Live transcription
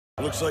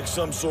Looks like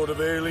some sort of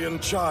alien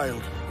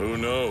child. Who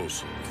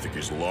knows? You think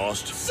he's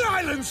lost?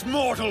 Silence,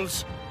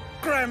 mortals!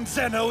 Grand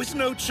Zeno is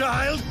no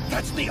child.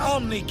 That's the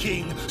Omni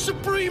King,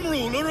 supreme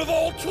ruler of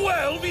all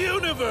 12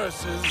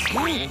 universes.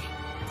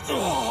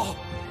 Oh.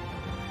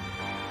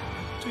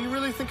 Do you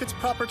really think it's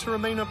proper to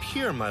remain up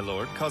here, my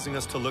lord, causing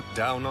us to look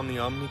down on the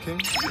Omni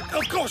King?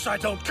 Of course I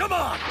don't. Come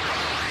on!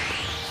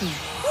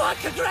 What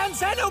could Grand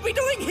Zeno be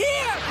doing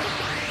here?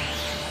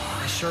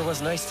 That sure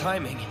was nice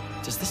timing.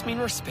 Does this mean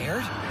we're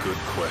spared? Good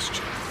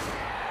question.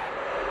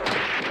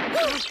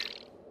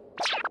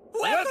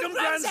 Welcome,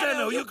 Grand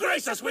Zeno. You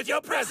grace us with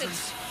your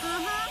presence.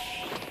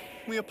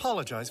 We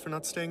apologize for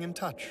not staying in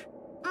touch.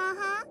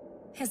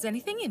 Has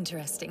anything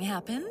interesting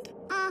happened?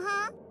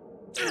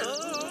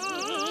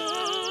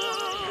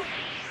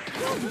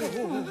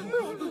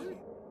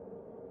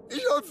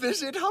 Your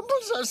visit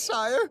humbles us,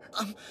 sire.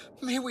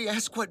 May we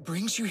ask what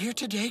brings you here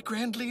today,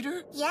 Grand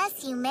Leader?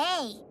 Yes, you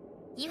may.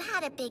 You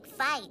had a big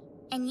fight,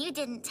 and you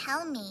didn't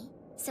tell me,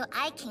 so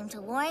I came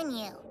to warn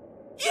you.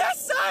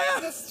 Yes,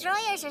 sire!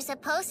 Destroyers are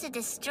supposed to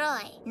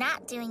destroy.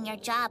 Not doing your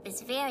job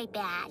is very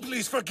bad.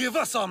 Please forgive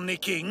us, Omni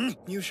King.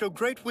 You show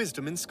great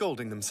wisdom in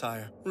scolding them,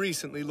 sire.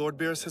 Recently, Lord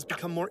Beerus has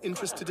become more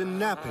interested in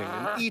napping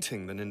and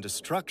eating than in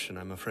destruction,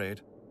 I'm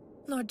afraid.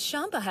 Lord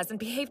Shamba hasn't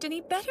behaved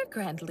any better,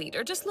 Grand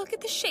Leader. Just look at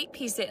the shape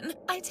he's in.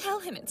 I tell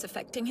him it's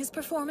affecting his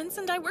performance,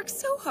 and I work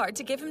so hard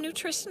to give him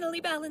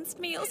nutritionally balanced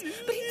meals,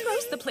 but he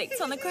throws the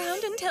plates on the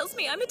ground and tells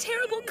me I'm a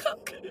terrible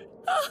cook.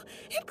 Oh,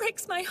 it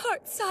breaks my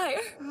heart,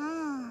 sire.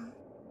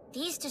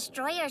 These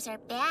destroyers are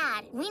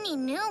bad. We need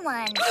new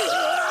ones.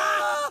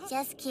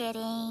 Just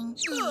kidding.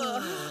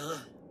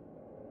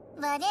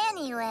 But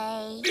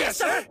anyway... Yes,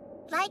 sir?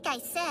 Like I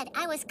said,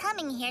 I was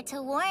coming here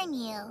to warn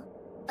you.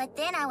 But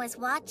then I was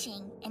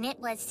watching, and it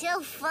was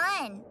so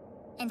fun.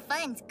 And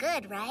fun's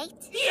good, right?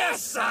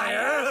 Yes,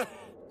 sire!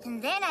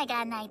 And then I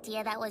got an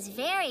idea that was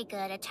very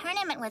good, a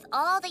tournament with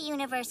all the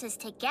universes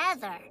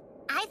together.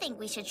 I think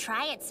we should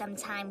try it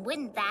sometime.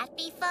 Wouldn't that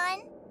be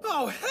fun?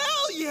 Oh,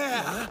 hell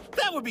yeah!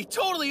 That would be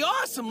totally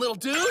awesome, little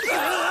dude!